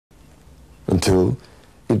until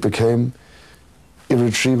it became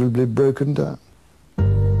irretrievably broken down,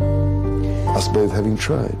 us both having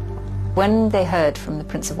tried. When they heard from the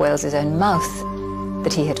Prince of Wales's own mouth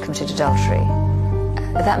that he had committed adultery,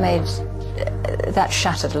 that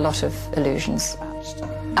shattered a lot of illusions.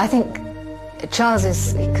 I think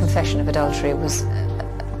Charles's confession of adultery was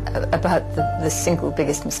about the single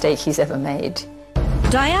biggest mistake he's ever made.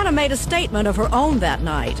 Diana made a statement of her own that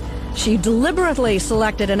night. She deliberately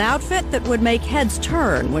selected an outfit that would make heads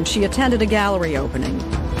turn when she attended a gallery opening.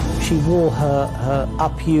 She wore her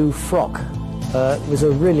up-you frock. It was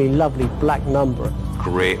a really lovely black number.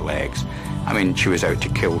 Great legs. I mean, she was out to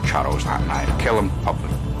kill Charles that night, kill him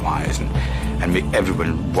public-wise, and make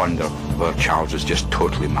everyone wonder whether Charles was just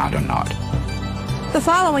totally mad or not. The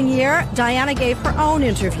following year, Diana gave her own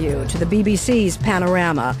interview to the BBC's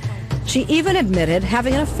Panorama. She even admitted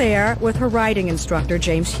having an affair with her writing instructor,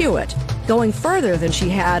 James Hewitt, going further than she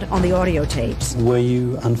had on the audio tapes. Were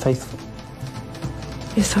you unfaithful?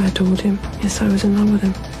 Yes, I adored him. Yes, I was in love with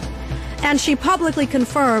him. And she publicly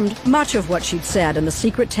confirmed much of what she'd said in the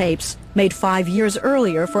secret tapes made 5 years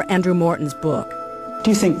earlier for Andrew Morton's book. Do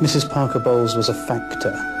you think Mrs. Parker Bowles was a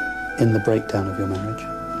factor in the breakdown of your marriage?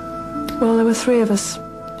 Well, there were 3 of us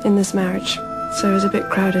in this marriage, so it was a bit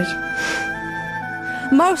crowded.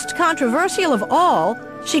 Most controversial of all,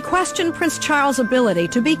 she questioned Prince Charles' ability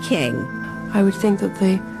to be king. I would think that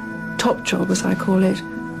the top job, as I call it,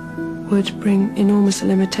 would bring enormous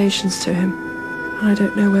limitations to him. And I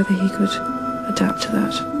don't know whether he could adapt to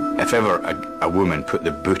that. If ever a woman put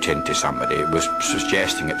the boot into somebody, it was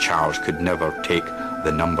suggesting that Charles could never take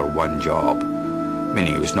the #1 job,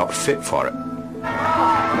 meaning he was not fit for it.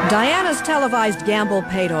 Diana's televised gamble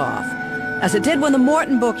paid off. As it did when the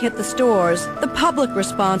Morton book hit the stores, the public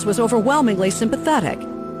response was overwhelmingly sympathetic,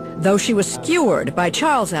 though she was skewered by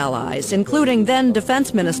Charles' allies, including then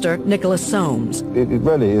Defense Minister Nicholas Soames. It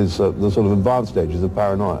really is the sort of advanced stages of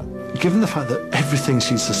paranoia. Given the fact that everything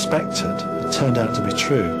she suspected turned out to be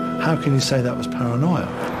true, how can you say that was paranoia?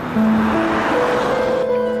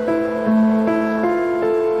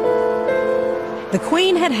 The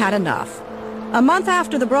Queen had had enough. A month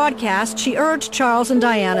after the broadcast, she urged Charles and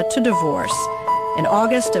Diana to divorce. In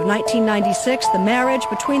August of 1996, the marriage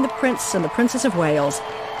between the Prince and the Princess of Wales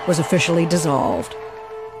was officially dissolved.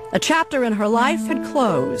 A chapter in her life had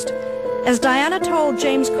closed. As Diana told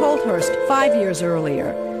James Colthurst 5 years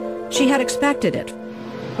earlier, she had expected it.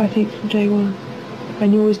 I think from day one, I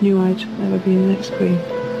always knew I'd never be the next queen.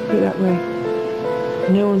 Put it that way.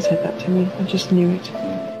 No one said that to me. I just knew it.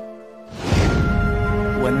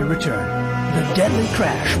 When we return, the deadly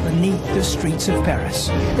crash beneath the streets of Paris.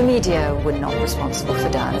 The media were not responsible for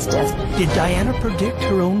Diana's death. Did Diana predict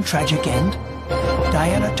her own tragic end?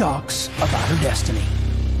 Diana talks about her destiny.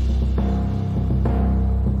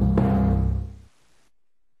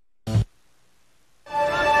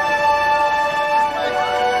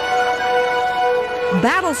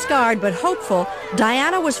 Battle-scarred but hopeful,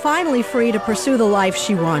 Diana was finally free to pursue the life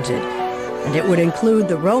she wanted, and it would include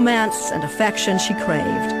the romance and affection she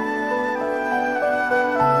craved.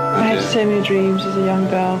 I had so many dreams as a young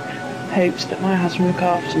girl, hopes that my husband would look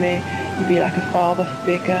after me, he'd be like a father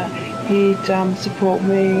figure, he'd support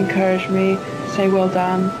me, encourage me, say well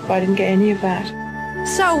done, but I didn't get any of that.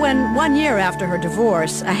 So when 1 year after her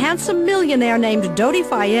divorce, a handsome millionaire named Dodi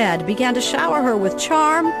Fayed began to shower her with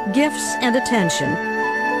charm, gifts, and attention,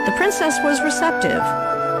 the princess was receptive.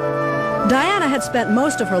 Diana had spent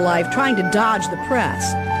most of her life trying to dodge the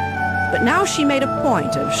press, but now she made a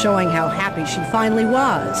point of showing how happy she finally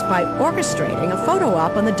was by orchestrating a photo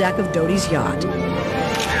op on the deck of Dodi's yacht.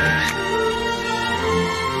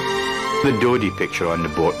 The Dodi picture on the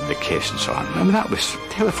boat with the case and so on, I mean, that was a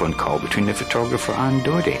telephone call between the photographer and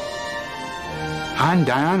Dodi. And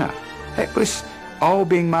Diana. It was all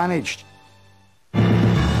being managed.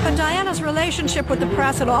 But Diana's relationship with the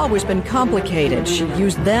press had always been complicated. She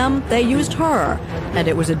used them, they used her, and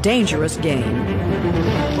it was a dangerous game.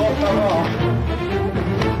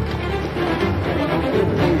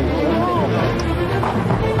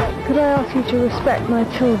 Could I ask you to respect my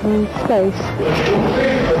children's space?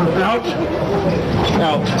 Out.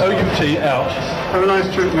 Out. O-U-T, out. Have a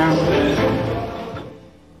nice trip now.